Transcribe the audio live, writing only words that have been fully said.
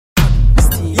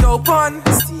Yo pun,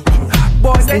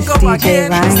 boys then go DJ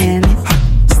again. Ryan.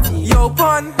 Yo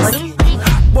pun,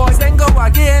 boys then go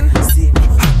again.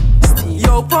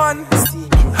 Yo pun,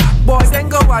 boys then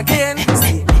go again.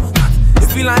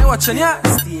 If you like watching, yeah.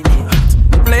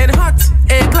 Playing hot,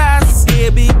 A-class.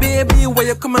 Baby, where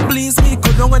you come and please me? Go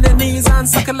down on your knees and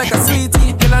suck it like a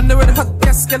sweetie. Girl, I know it hot,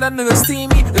 yes, girl, I know it's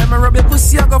steamy. Let me rub your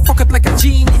pussy, I go fuck it like a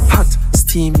genie. Hot,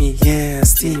 steamy, yeah,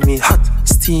 steamy. Hot,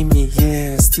 steamy,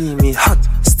 yeah, steamy. Hot,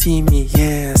 steamy,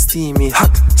 yeah, steamy.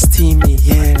 Hot, steamy,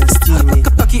 yeah, steamy.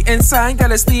 Cocky inside,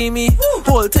 girl, it's steamy.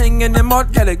 Whole thing in the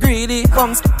mud, girl, it greedy.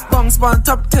 Bungs, on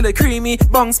top till it creamy.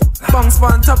 Bungs,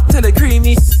 on top till it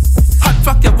creamy. Hot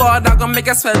fuck your board, I gon' make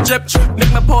a sweat drip.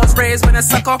 Make my paws raise when I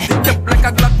suck off the tip like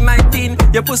a Glock 19.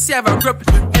 Your pussy have a grip,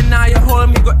 and now you hold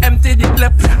me, go empty the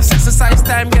clip. Exercise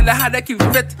time, girl, I had to keep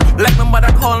fit. Like my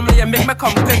mother call me, and make me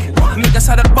come quick. Make us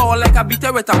had a ball like I beat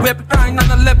her with a whip. Grind on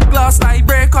the lip gloss, I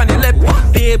break on your lip.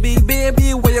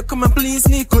 Baby, where you come and please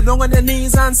me? Go down on your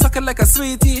knees and suck it like a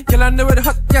sweetie. Girl, I know it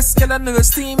hot, yes, girl, I know it's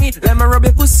steamy. Let me rub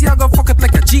your pussy, I go fuck it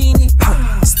like a genie.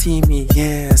 Hot, steamy,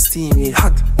 yeah, steamy.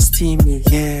 Hot, steamy,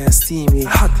 yeah, steamy.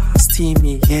 Hot,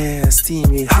 steamy, yeah,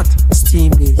 steamy. Hot,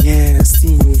 steamy, yeah,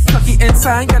 steamy. Cocky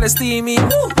inside, girl, it's steamy.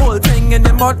 Whole thing in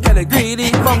the mud, girl, it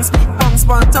greedy. Bungs,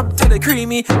 on top till it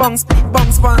creamy. Bungs,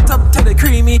 on top till it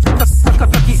creamy.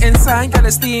 Cocky inside, girl,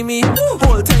 it's steamy.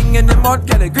 Whole thing in the mud,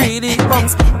 girl, it greedy.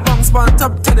 Bungs, on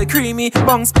top till it creamy.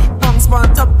 Bungs,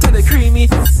 on top till it creamy.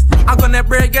 I'm gonna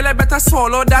break, girl, I better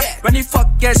swallow that. When you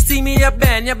fuck, get steamy, you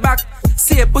bend your back.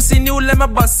 See a pussy new, let me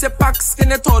bust your pack. Skin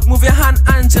your throat, move your hand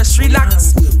and just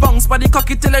relax. Bounce body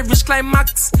cocky till I reach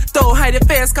climax. Don't hide your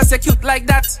face cause you're cute like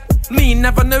that. Me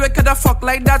never knew it coulda fuck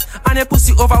like that. And your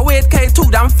pussy overweight cause you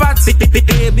too damn fat.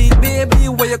 Baby,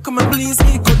 where you come and please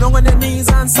me? Go down on your knees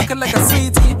and suck it like a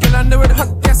sweetie. Girl, I know it hot,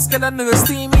 yes, girl, I know it's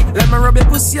steamy. Let me rub your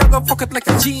pussy, I go fuck it like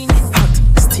a genie.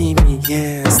 Hot, steamy,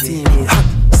 yeah, steamy. Hot,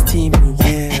 steamy,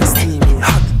 yeah, steamy.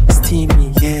 Hot,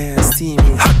 steamy, yeah,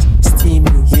 steamy. Hot,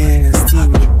 steamy, yeah,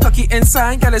 steamy. Cocky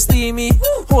inside, girl, it's steamy.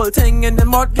 Whole thing in the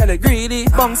mud, girl, it greedy.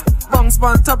 Bungs, on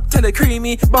top till it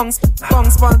creamy. Bungs,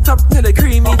 on top till it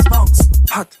creamy.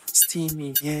 Hot,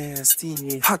 steamy, yeah,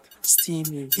 steamy. Hot,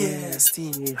 steamy, yeah,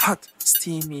 steamy. Hot,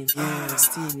 steamy, yeah,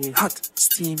 steamy. Hot,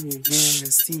 steamy, yeah,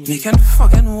 steamy. We can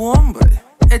fucking warm, boy.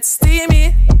 It's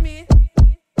steamy.